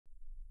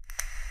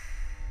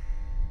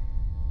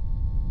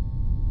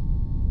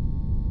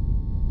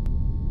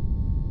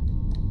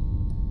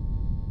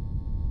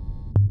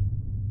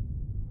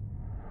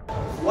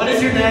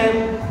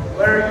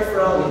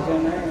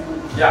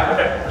Yeah,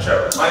 okay, for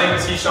sure. My name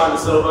is Hechan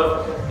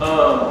Dasilva.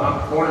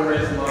 I'm born and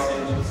raised in Los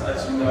Angeles,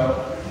 as you know.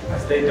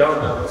 As they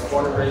don't know, I was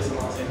born and raised in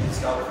Los Angeles,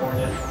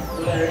 California.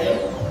 What area?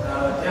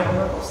 Damn, I'm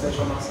not gonna snitch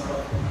on myself.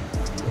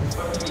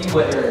 What do you mean,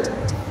 what area?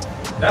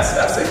 That's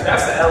the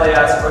LA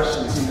ass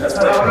question too. That's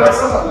how they impress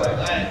you.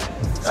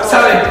 That's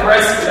how they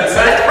impress you.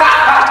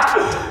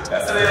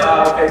 That's how they,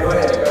 okay, go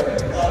ahead.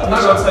 I'm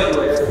not gonna tell you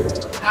what area.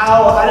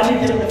 How did you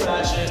get into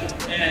fashion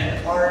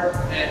and art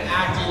and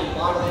acting and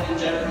modeling in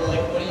general?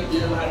 Like, what do you do?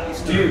 How do you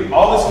start? Dude,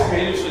 all this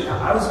creative shit,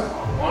 I was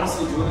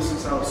honestly doing this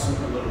since I was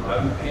super little.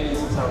 I've been painting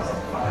since I was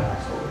like 5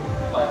 years old.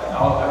 Like,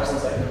 ever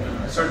since I can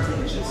remember. I started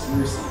taking shit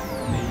seriously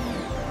maybe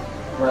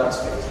when I was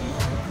 15.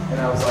 And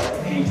I was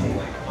like painting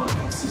like on a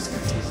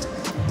consistent basis.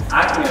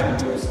 Acting I've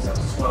been doing since I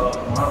was 12.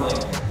 And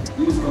modeling,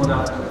 we was going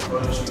out doing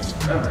photo shoots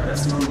forever.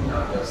 That's normally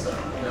how it does stuff,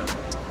 you know?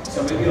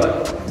 So maybe like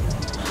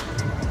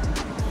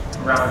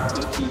around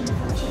 15,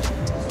 14.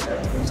 So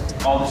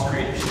all this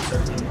creative shit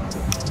started getting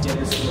yeah,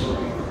 this is what we're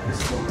doing, this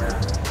is what we're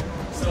at.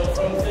 So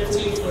from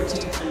 15,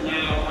 14 to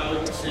now, how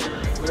would you say,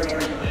 like, where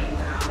are you at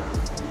now?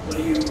 What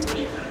are you kind of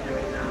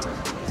doing now?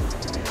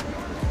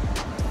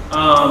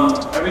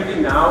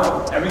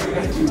 Everything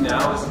I do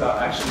now is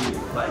about actually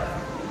like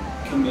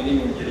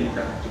committing and getting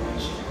done doing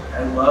shit.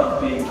 I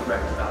love being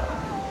direct about it.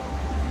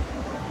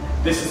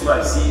 This is what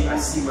I see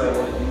what I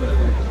want to do and I'm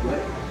going to do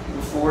it.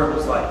 Before it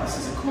was like, this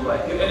is a cool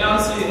idea. And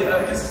honestly,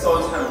 I guess it's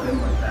always kind of been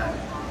like that.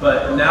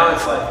 But now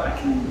it's like, I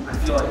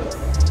feel like,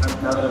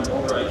 now that I'm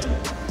older, I can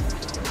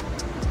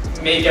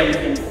make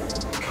everything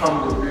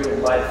come to real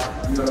life.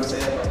 You know what I'm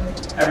saying? Like,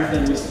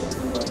 everything used to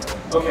be like,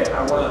 okay, if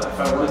I want to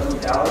do a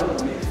gallery,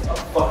 I'll make a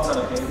fuck ton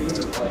of paintings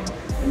of like,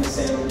 in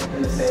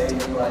the same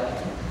like,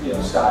 you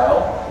know, style.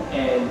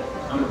 And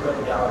I'm going to put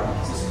in a gallery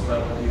because this is what I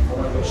want to do. If I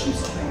want to go shoot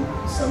something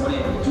with somebody,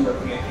 I'm going to do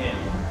everything I can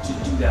to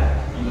do that.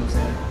 You know what I'm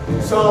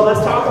saying? So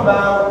let's talk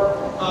about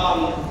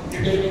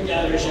your gaming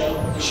gallery show,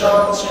 the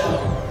Hechan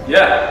show.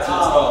 Yeah.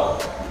 How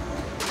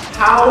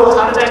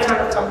did that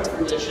kind of come to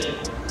fruition?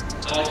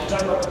 Can you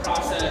talk about the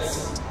process?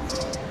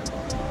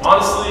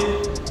 Honestly,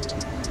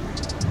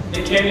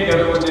 it came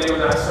together one day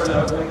when I started. I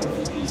was making a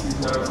few pieces,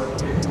 and I was like,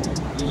 okay, cool.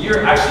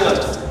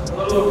 A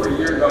little over a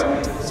year ago, I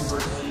made this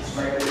first piece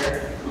right there,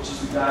 which is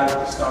the guy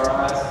with the star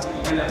eyes.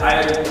 And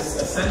I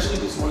essentially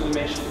just wanted to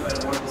make sure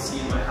that I wanted to see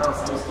in my house.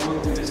 I was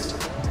going through this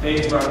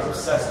phase where I was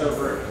obsessed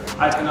over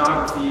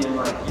iconography and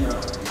like, you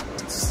know,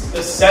 the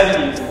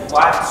 70s and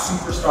black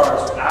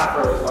superstars with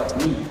afros like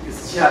me.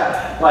 Because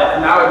yeah, like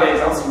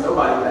nowadays I don't see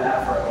nobody with an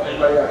afro.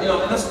 Everybody got, you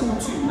know, and that's cool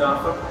too. Nah,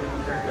 fuck with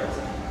haircuts.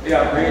 They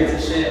got braids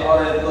and shit, all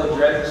that little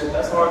dreads and shit.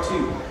 That's hard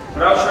too.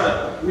 But I was trying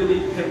to really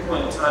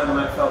pinpoint a time when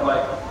I felt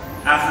like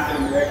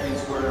African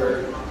Americans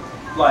were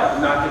like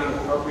not getting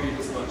appropriated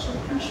as much and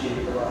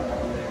appreciated a lot more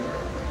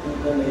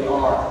than they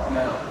are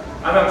now.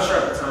 I'm sure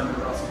at the time they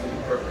were also getting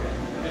appropriated.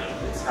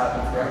 It's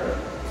happened forever.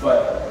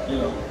 But you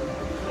know, I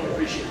don't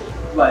appreciate it.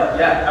 Like,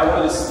 yeah, I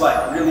want to just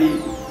like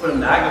really put a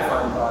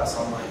magnifying glass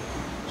on like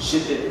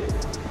shit that,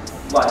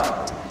 like,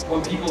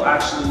 when people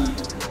actually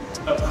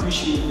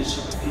appreciate the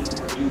shit that people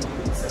are doing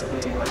instead of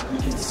being like, we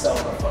can sell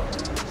the fucking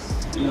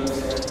things. You know what I'm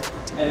saying?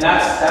 And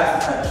that's the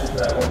type of shit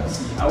that I want to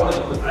see. I want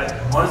to put,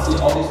 honestly,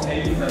 all these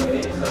paintings I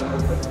made because I want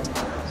to put them in my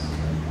house.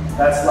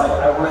 That's like,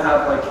 I want to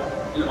have like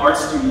an art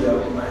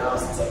studio in my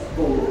house that's like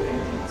full of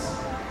paintings.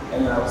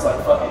 And I was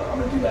like, fuck it, I'm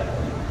going to do that.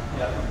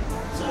 Yeah.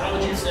 So how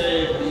would you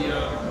say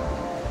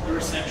the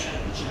reception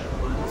of the show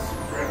was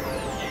for everyone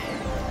that came?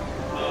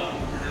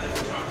 And then we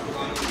talked to a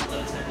lot of people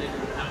that attended,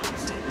 and how would you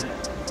say that it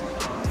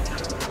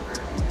kind of went over?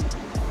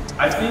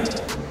 I think,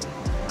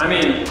 I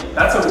mean,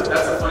 that's a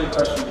funny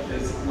question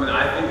because when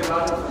I think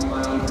about it from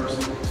my own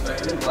personal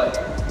perspective, like,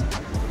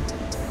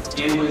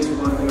 it was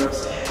one of the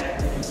most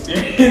hectic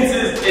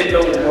experiences in the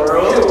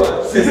world.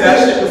 Because that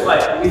shit was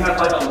like, we had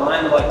like a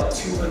line of like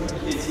 200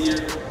 kids here,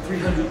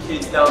 300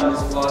 kids down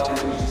this block, and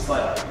it was just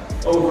like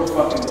over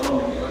fucking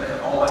whelming, you know, and I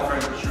had all my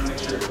friends were trying to make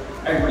sure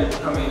everybody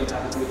could come in and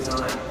have a good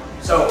time.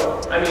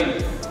 So, I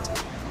mean,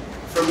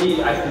 for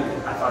me, I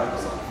thought it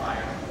was on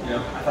fire, you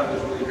know, I thought it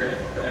was really great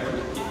for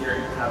everybody to get here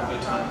and have a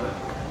good time, but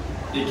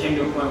it came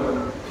to a point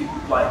when people,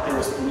 like, there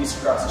was police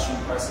across the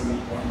street pressing me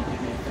wanting to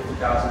give me a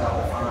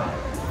 $50,000 fine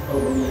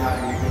over me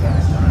having a good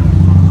ass time.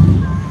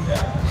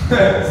 Yeah.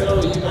 So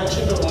you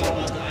mentioned a lot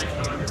about the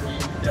iconography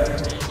of your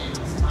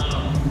paintings.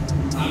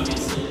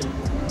 Obviously,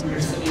 we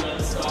were sitting on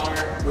the star.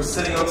 We're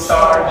sitting on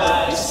star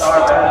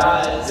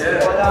badge.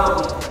 Yeah.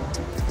 But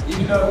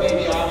even though it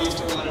may be obvious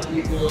to a lot of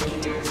people,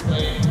 can you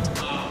explain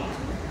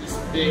this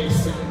big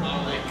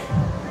symbolic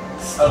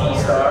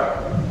star?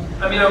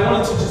 I mean, I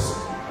wanted to just,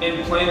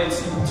 in plain and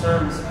simple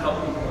terms,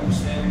 help people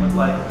understand what,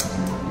 like,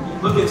 you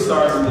look at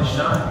stars and they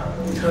shine.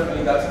 You know what I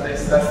mean? That's what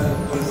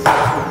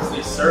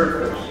they serve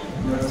for me.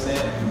 You know what I'm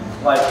saying?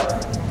 Like,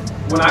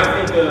 when I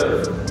think of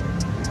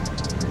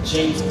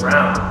James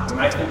Brown, when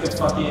I think of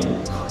fucking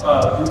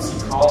Bootsy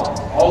Collins,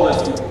 all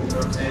those people, you know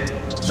what I'm saying?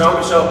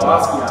 Jean-Michel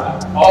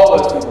Basquiat, all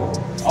those people,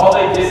 all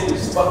they did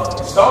was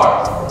fucking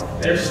stars.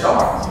 They're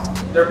stars.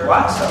 They're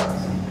black stars.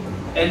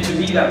 And to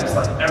me, that was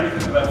like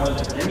everything that I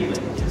wanted to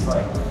emulate. Because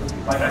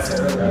like I said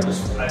earlier, I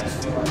just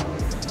feel like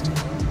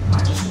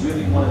I just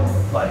really want to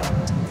like.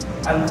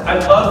 I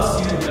love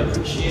seeing them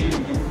appreciate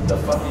and get the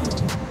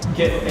fucking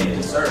get what they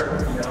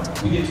deserve. You know,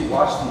 we get to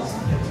watch these.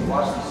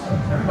 Watch this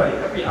stuff. Everybody,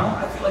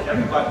 I feel like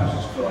everybody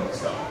should feel like a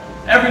star.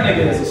 Every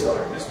nigga is a star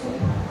at this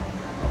point.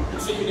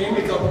 So you named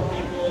a couple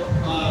people.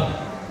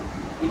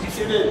 Would you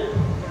say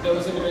that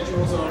those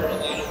individuals are a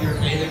lot of your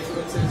main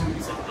influences? Would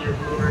you say that they're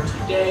more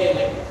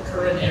today, like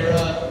current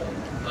era,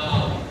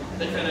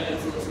 that kind of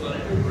influence a lot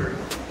of your work?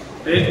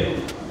 They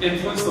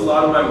influenced a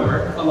lot of my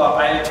work. A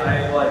lot.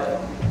 I like.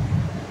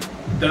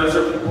 Those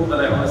are people that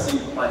I honestly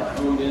like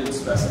honed in and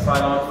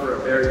specified on for a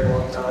very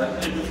long time.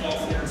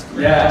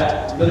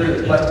 Yeah,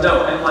 literally. But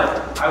no, and like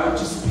I would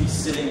just be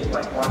sitting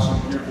like watching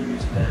interviews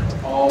with them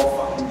all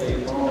fucking day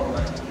long.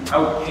 Like I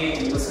would pay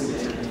and listen to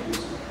interviews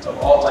of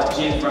all like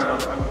James Brown.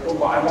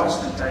 I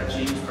watched that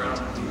James Brown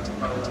movie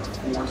probably like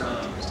 4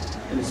 times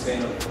in the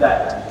span of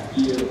that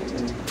year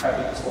and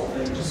having this whole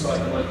thing just so I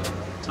can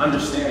like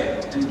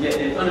understand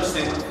and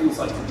understand what it feels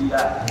like to be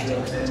that. You know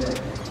what I'm saying?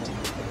 Like,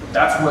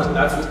 that's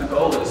what the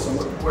goal is. So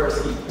where is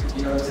he?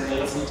 You know what I'm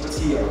saying? What's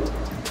he on?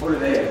 What are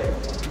they at?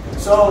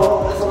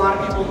 So, as a lot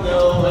of people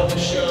know, at the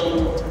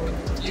show,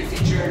 you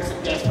featured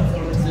some guest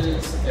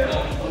performances.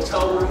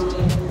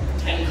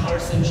 Hotelroom, Ken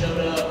Carson showed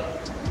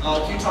up.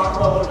 Can you talk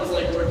about what it was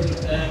like working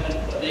with them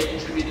and what they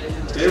contributed to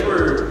the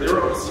show? They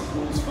were honestly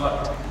cool as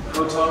fuck.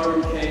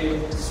 Hotelroom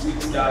came,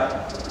 sweetest guy,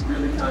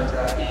 really kind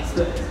guy.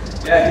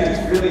 Yeah, he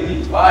was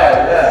really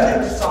fired.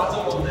 Yeah. Just talked to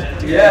him a little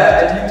bit.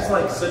 Yeah, and he was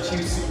like he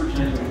was super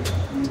genuine.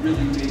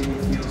 Really made me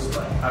feel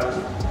like I was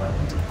like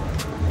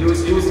it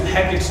was a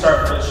hectic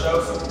start for the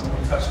show. So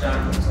when we touched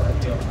down, it was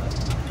like, yo,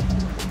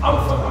 I'm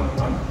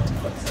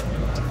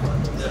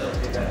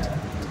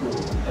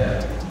cool. Yeah,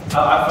 I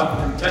fucked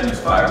with him. Ken was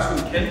fired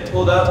too. Ken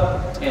pulled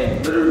up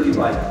and literally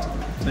like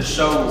the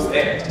show was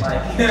there.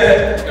 Like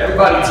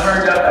everybody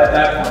turned up at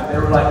that point. They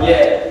were like,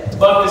 yeah,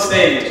 fuck the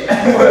stage.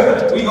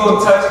 We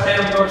go touch Ken,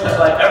 we go touch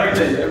like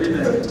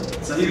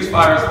everything. So he was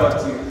fired as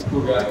fuck too.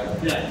 Cool guy.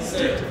 Yeah,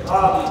 sick.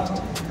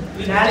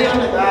 And adding on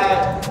to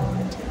that,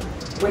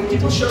 when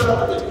people showed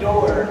up at the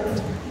door,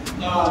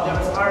 there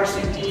was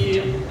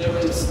RSVP, there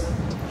was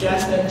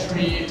guest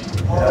entry,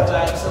 all of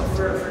that. So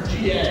for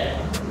GA,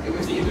 it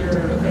was either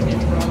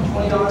around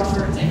 $20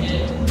 for a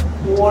ticket,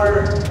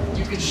 or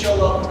you could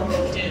show up with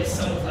a bouquet of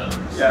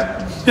sunflowers.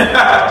 Yeah.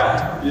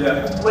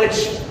 Yeah.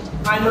 Which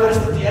I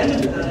noticed at the end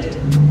of the night,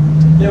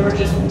 there were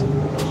just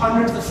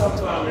hundreds of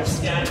sunflowers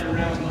scattered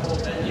around the whole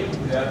venue.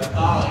 Yeah.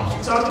 Can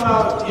you talk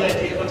about the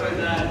idea behind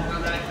that, how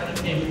that kind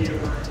of came into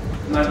your mind?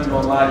 I'm not even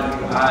gonna lie to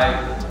you.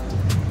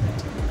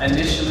 I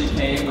initially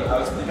came, but I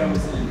was in an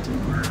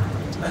Uber.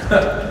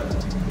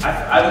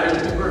 Either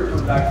an Uber or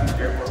coming back from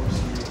the airport for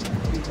some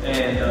reason.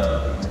 And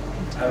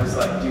I was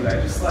like, dude,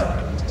 I just like,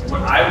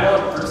 what I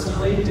want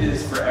personally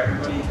is for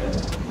everybody that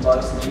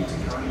loves me to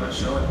come to my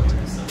show and give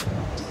me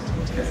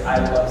sunflowers. Because I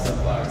love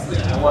sunflowers.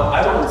 Like, I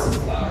want some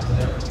flowers.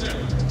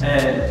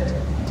 And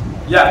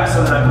yeah,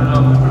 so then I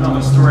put on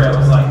my story, I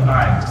was like, all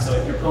right, so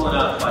if you're pulling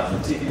up, like,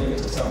 you're taking in the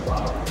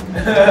sunflowers.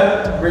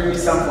 Bring me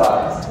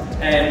sunflowers.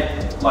 And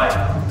like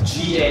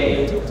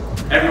GA,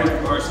 everyone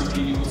from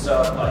RCP was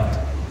up, like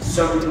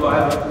so many people. I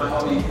had like, my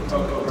homie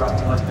Coco brought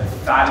me like the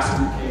fattest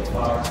bouquet of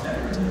flowers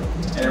ever.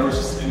 And it was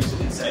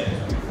insane. It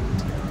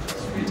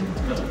was really.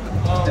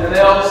 And then they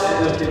all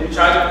just we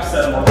tried to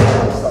set them on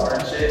the star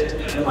and shit.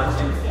 And like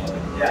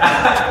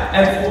yeah.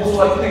 And fools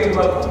were like thinking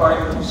about the party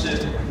and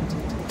shit.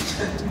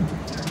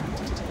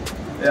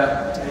 Yeah,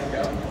 there you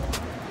go.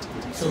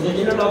 So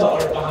looking at all the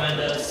art behind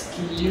us,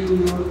 can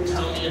you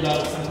tell me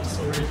about some of the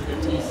stories of your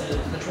pieces?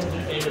 Which one's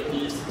your favorite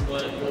piece?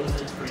 What was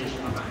the inspiration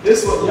behind it?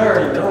 This one, you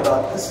already know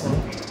about this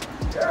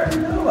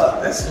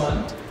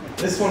one.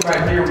 This one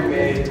right here we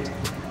made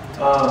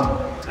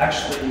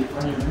actually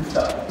on your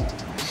rooftop.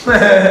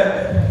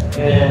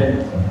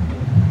 And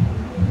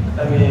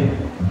I mean,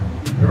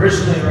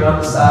 originally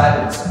around the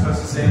side it's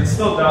supposed to say, it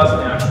still does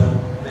the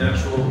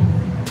actual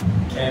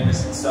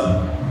canvas and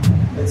stuff.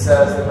 It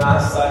says, the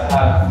masks I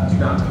have do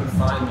not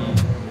confine me.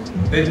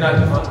 They do not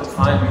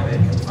define me, they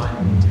confine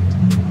me.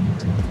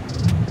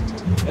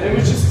 And it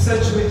was just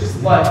essentially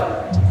just like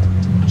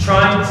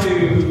trying to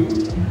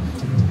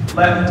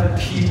let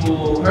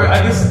people, or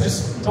I guess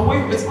just, oh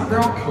wait, they're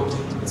all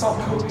coping. It's all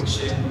coping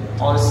shit,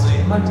 honestly.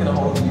 I'm not gonna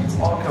hold you, it's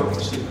all coping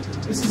shit.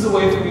 This is a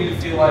way for me to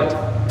feel like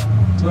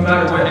no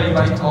matter what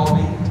anybody called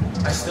me,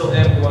 I still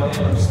am who I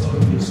am, I'm still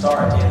gonna be a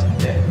star at the end of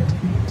the day.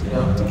 You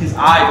know, because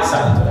I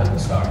decided that I'm a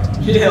star.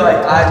 Yeah,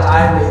 like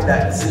I made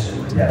that decision.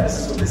 Like, yeah, this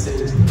is what this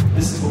is.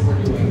 This is what we're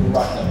doing. We're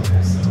rocking up with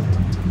this. So.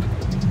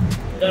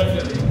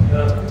 Definitely.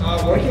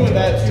 Working with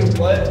that too,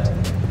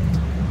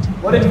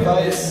 what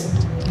advice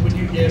would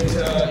you give to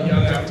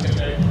young African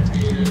American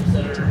creatives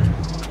that are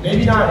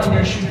maybe not in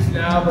your shoes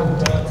now, but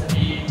want to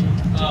be,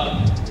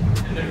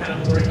 and they're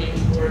kind of working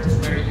towards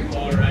where you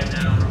are right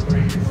now, or where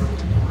you're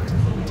working towards?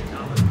 What would you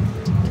tell them?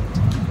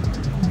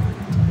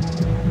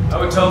 I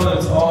would tell them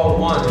it's all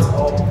one.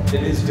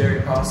 It is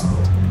very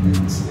possible.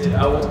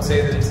 I won't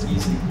say that it's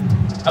easy.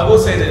 I will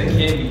say that it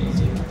can be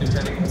easy,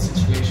 depending on the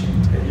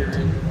situation that you're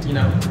in, you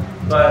know.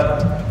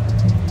 But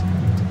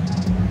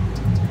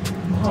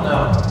I don't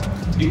know.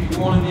 Do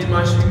people want to be in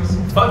my shoes?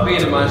 Fuck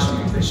being in my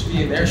shoes. They should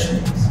be in their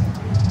shoes.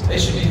 They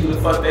should be who the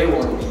fuck they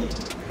want to be.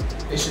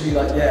 They should be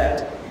like,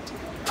 yeah,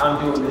 I'm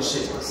doing this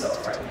shit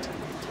myself right now.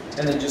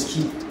 And then just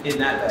keep in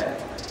that bag.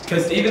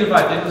 Because even if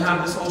I didn't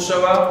have this whole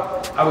show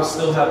out, I would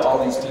still have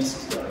all these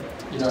pieces done.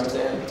 You know what I'm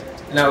saying?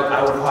 And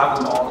I would have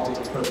them all to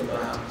put them in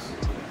my house.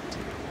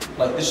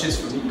 Like, this shit's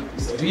for me.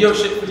 So do your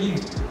shit for you.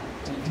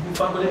 And people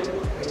fuck with it.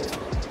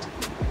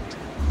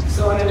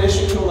 So in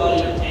addition to a lot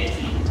of your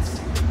paintings,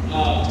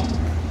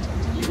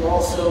 you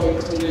also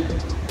included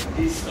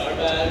these star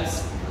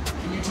bags.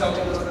 Can you tell me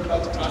a little bit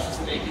about the process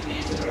of making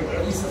these, or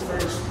at least the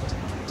first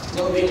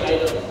clothing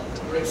item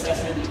or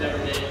accessory you've ever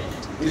made?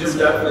 These are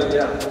definitely,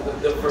 yeah,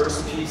 the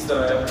first piece that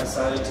I ever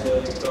decided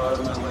to go out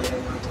of my way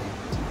and,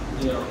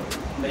 you know,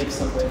 make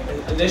something.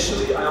 And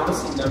initially, I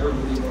honestly never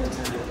really wanted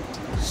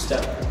to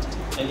step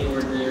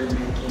anywhere near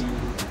making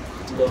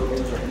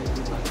logos or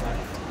anything like that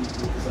for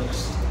people, because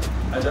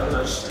I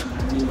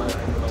knew my own.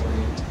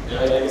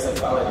 I guess I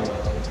thought I knew my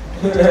own.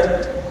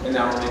 And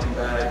now we're making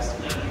bags.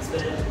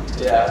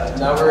 Yeah,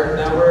 now we're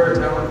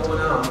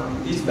going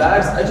out. These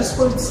bags, I just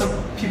want some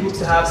people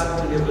to have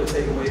something to be able to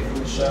take away from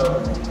the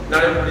show.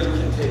 Not everybody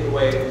can take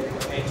away a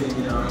painting,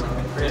 you know,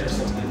 a print or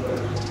something, but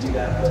do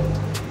that. But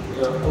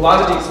you know, a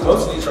lot of these,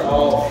 most of these are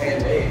all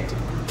handmade.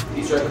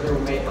 These right here were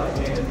made by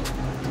hand.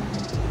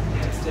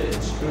 Hand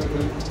stitched.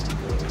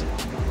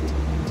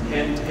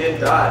 Hand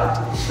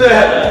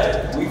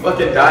dyed. We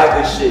fucking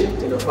dyed this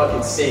shit in a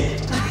fucking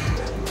sink.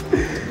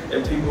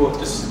 And people,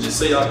 just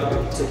so y'all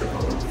can take it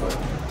home.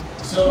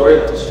 So,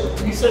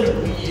 you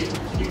said we.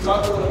 Can you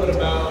talk a little bit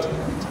about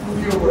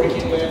who you're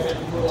working with and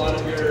who a lot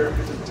of your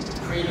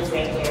creative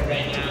friends are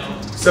right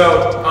now?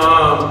 So,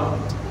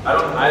 I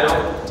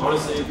don't,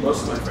 honestly,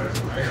 most of my friends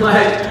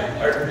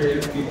are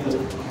creative people.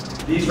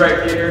 These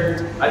right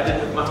here, I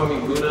did with my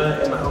homie Luna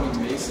and my homie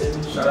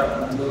Mason. Shout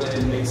out to Luna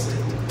and Mason.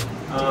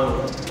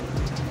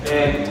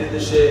 And we did the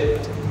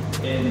shit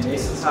in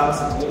Mason's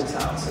house and Luna's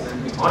house. And then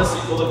we honestly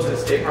pulled up to the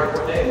skate park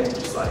one day and we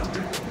just like,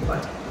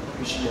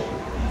 we should make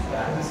these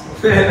bags.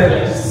 And then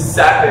we just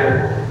sat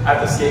there at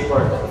the skate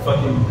park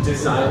fucking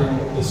designing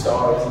the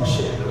stars and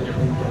shit and putting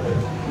everything together.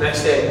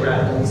 Next day we're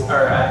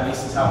at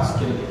Mason's house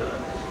getting it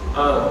done.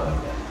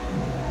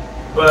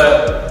 But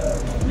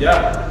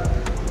yeah,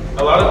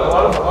 a lot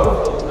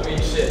of I mean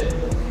shit.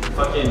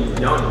 Fucking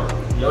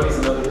Yoni's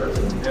another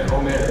person. And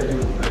Omer, they do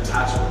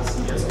attachments.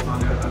 You guys will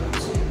find out about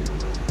this soon.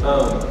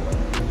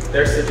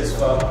 They're sick as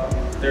fuck.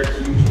 They're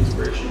a huge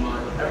inspiration of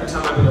mine. Every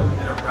time I'm in a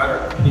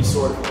any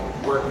sort of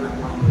work and I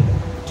want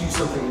to do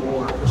something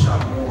more, push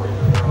out more, you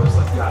know, they're always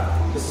like,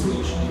 yeah, this is what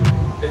you should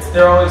do.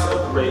 They're always a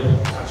great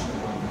touching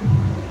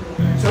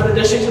point. So in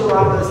addition to a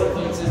lot of those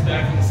influences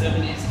back in the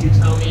 70s, can you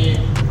tell me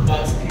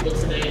about some people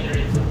today and their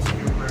influence in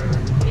your work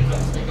when it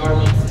comes to the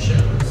garments, the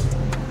shows?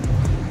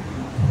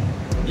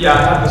 Yeah, I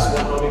have this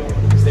one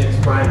homie. His name is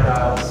Brian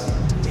Giles.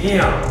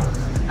 Damn.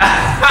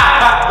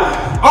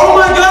 Oh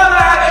my god, I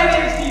have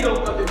ADHD.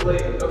 Don't fucking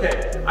blame me. Okay,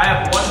 I have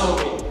one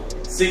homie,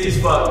 sick as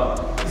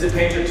fuck. He's a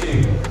painter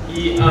too.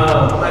 I'm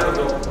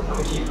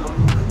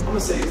gonna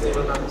say his name.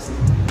 I'm not gonna say it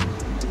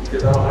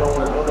because I don't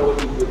know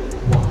what he would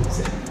want to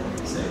say.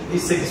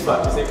 He's sick as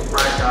fuck. His name is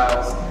Brian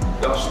Giles.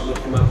 Y'all should look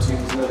him up too.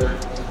 He's another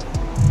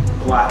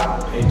black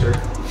painter.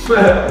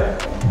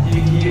 he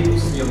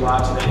influenced me a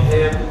lot today.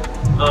 Him,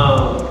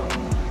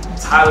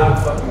 Tyler,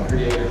 the fucking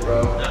creator,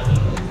 bro.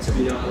 To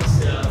be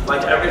honest, yeah.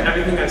 Like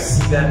everything I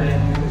see that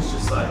man do is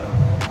just like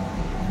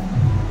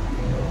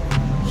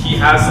he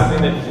has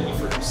something that he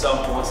for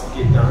himself wants to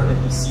get done,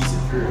 and he sees it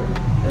through.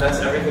 And that's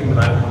everything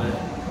that I want to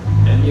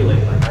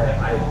emulate. Like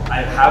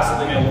I have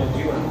something I want to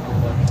do, and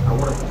I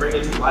want to bring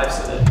it to life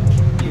so that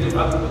even if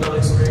other people don't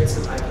experience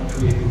it, I can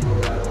create the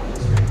world that I want to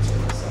experience it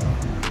myself.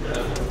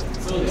 Yeah.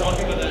 So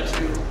talking about that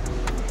too,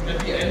 at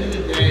the end of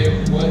the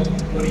day, what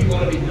do you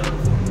want to be known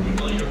for?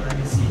 People you're going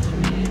to see to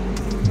be.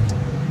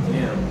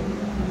 Yeah.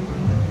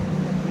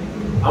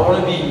 I want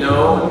to be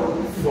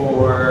known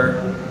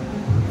for,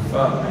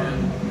 fuck man.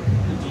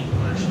 The deep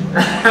question.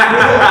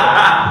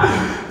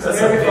 That's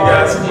a big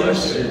ass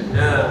question.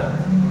 Yeah.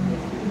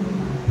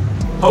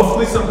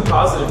 Hopefully something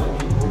positive for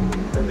people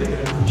that they can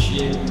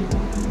appreciate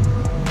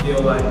and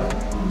feel like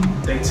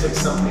they took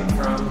something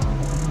from.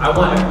 I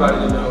want everybody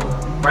to know.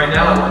 Right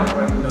now I want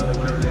everybody to know that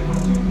whatever they want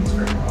to do is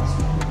very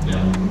possible.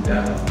 Yeah.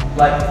 Yeah.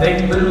 Like they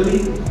literally,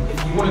 if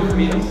you want to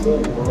create a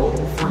whole world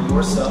for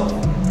yourself,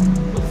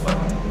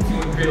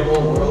 create a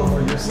whole world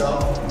for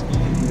yourself, you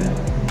can do that.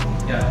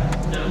 Yeah.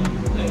 No.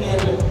 And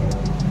then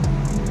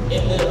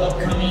in the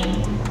upcoming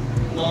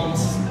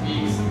months,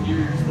 weeks,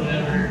 years,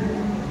 whatever,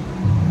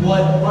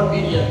 what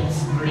mediums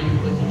are you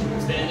looking to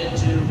expand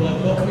into?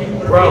 What can we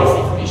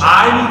bro, I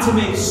need to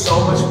make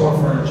so much more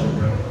furniture,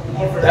 bro.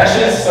 More furniture. That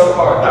shit is so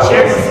hard. The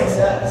chair is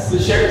success. The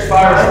chair is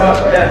fire as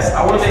fuck. Yes.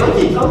 I want to make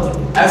it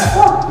as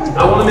fuck.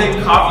 I want to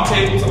make coffee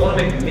tables. I want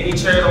to make mini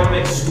chairs. I want to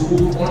make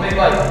stools. I want to make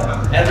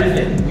like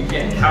everything. We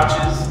can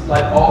couches,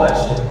 like all that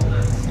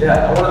shit.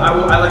 Yeah,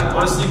 I like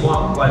honestly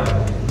want like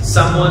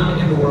someone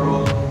in the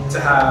world to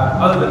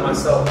have, other than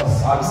myself.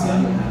 Obviously,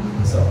 I'm gonna have it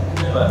myself,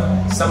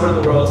 but someone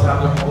in the world to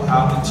have their whole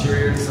house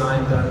interior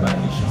design done by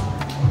Hechan.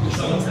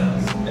 Hechan's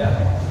house.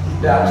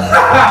 Yeah.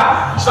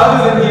 Yeah.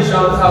 Other than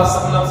Hechan's house,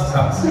 someone else's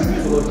house.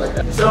 It look like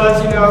that. So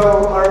as you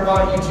know, our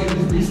vlog YouTube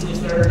has recently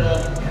started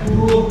up.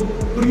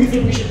 Who do you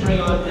think we should bring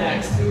on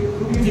next?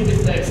 Who do you think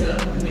is next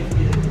up in the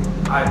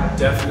community? I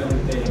definitely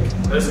think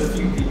there's a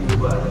few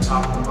people at the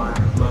top of my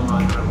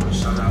mind I want to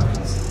shout out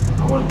because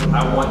I want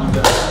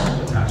you guys to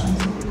do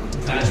attachments.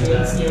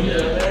 Attachments, Yoni out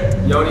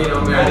there? Yoni and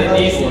Omer,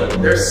 they need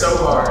one. They're so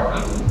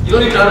hard. You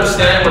don't even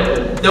understand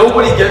what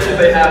nobody gets what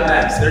they have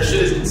next. Their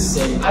shit is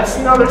insane. I've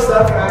seen all their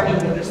stuff and I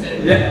didn't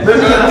understand it. Yeah,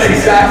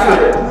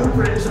 exactly.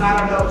 Blueprints, I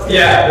don't know.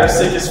 Yeah, they're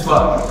sick as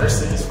fuck. They're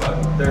sick as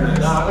fuck. They're nice.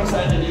 No, I'm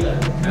excited to do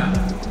that.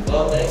 Yeah.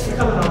 Well, thanks for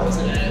coming on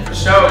today. For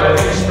sure, man.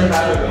 Thanks for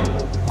having me.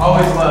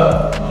 Always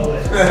love.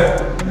 Always.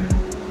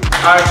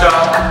 Alright,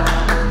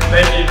 y'all.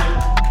 Thank you.